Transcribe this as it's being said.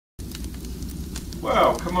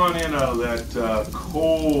Well, come on in out of that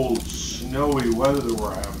cold, snowy weather that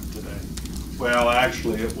we're having today. Well,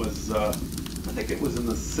 actually, it was, I think it was in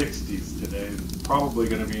the 60s today. Probably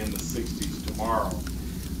going to be in the 60s tomorrow.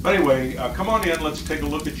 But anyway, come on in. Let's take a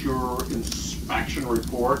look at your inspection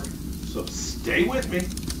report. So stay with me.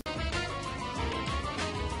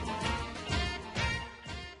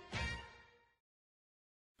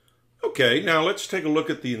 Okay, now let's take a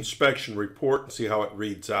look at the inspection report and see how it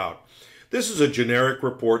reads out. This is a generic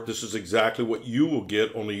report. This is exactly what you will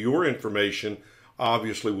get, only your information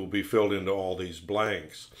obviously will be filled into all these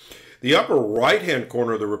blanks. The upper right-hand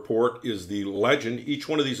corner of the report is the legend. Each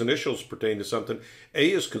one of these initials pertain to something. A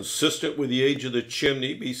is consistent with the age of the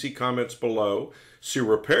chimney. B, see comments below. C,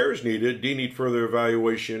 repairs needed. D, need further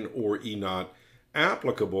evaluation. Or E, not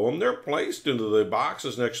applicable. And they're placed into the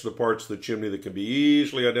boxes next to the parts of the chimney that can be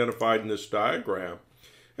easily identified in this diagram.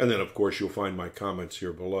 And then, of course, you'll find my comments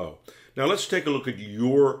here below. Now, let's take a look at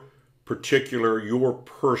your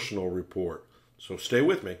personal report. So stay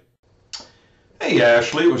with me. Hey,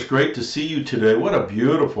 Ashley, it was great to see you today. What a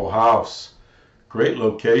beautiful house. Great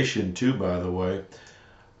location, too, by the way.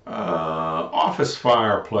 Office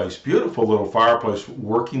fireplace. Beautiful little fireplace.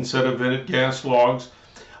 Working set of vented gas logs.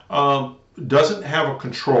 Doesn't have a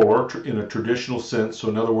controller in a traditional sense, so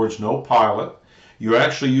in other words, no pilot. You're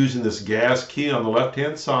actually using this gas key on the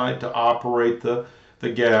left-hand side to operate the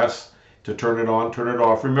gas, to turn it on, turn it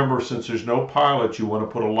off. Remember, since there's no pilot, you want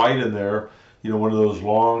to put a light in there, you know, one of those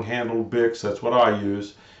long-handled Bics. That's what I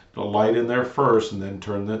use. Put a light in there first, and then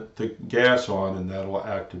turn the gas on, and that'll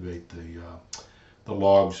activate the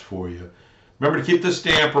logs for you. Remember to keep this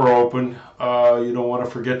damper open. You don't want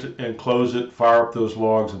to forget to close it, fire up those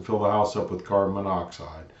logs, and fill the house up with carbon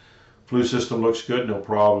monoxide. Flue system looks good, no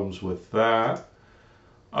problems with that.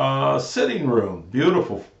 Sitting room,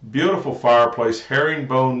 beautiful, beautiful fireplace.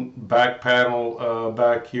 Herringbone back panel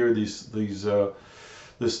back here. This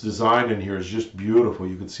design in here is just beautiful.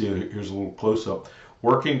 You can see it. Here's a little close-up.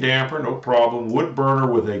 Working damper, no problem. Wood burner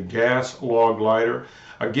with a gas log lighter.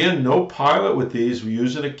 Again, no pilot with these. We're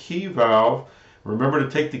using a key valve. Remember to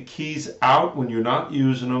take the keys out when you're not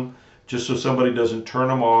using them, just so somebody doesn't turn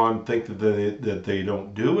them on, think that they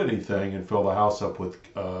don't do anything, and fill the house up with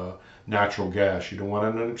natural gas. You don't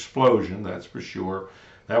want an explosion, that's for sure.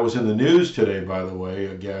 That was in the news today, by the way,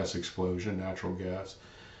 a gas explosion, natural gas.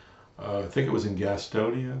 I think it was in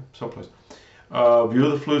Gastonia, someplace. View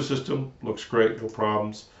of the flue system, looks great, no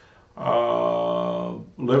problems.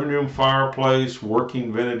 Living room fireplace,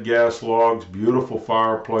 working vented gas logs, beautiful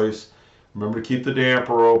fireplace. Remember to keep the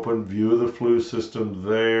damper open. View of the flue system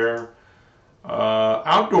there.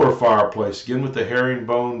 Outdoor fireplace, again with the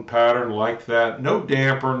herringbone pattern like that. No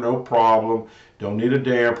damper, no problem. Don't need a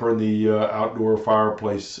damper in the outdoor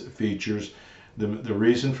fireplace features. The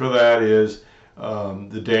reason for that is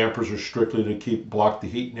the dampers are strictly to block the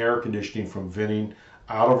heat and air conditioning from venting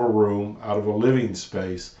out of a room, out of a living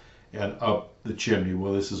space, and up the chimney.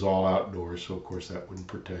 Well, this is all outdoors, so of course that wouldn't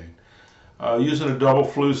pertain. Using a double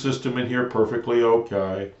flue system in here, perfectly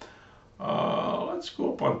okay. Let's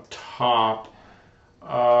go up on top.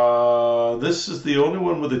 This is the only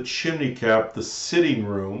one with a chimney cap. The sitting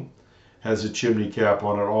room has a chimney cap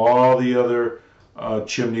on it. All the other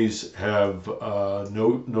chimneys have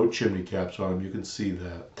no chimney caps on them. You can see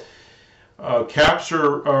that. Caps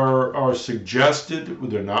are suggested.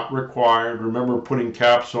 They're not required. Remember, putting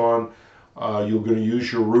caps on, you're going to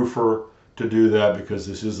use your roofer to do that because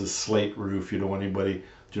this is a slate roof. You don't want anybody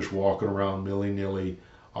just walking around willy-nilly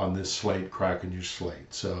on this slate, cracking your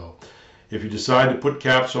slate. So if you decide to put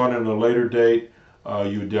caps on at a later date,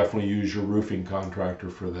 you would definitely use your roofing contractor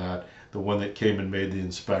for that. The one that came and made the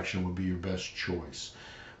inspection would be your best choice.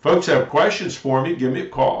 Folks, have questions for me, give me a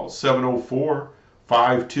call,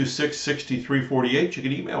 704-526-6348. You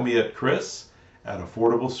can email me at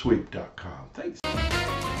chris@affordablesweep.com. Thanks.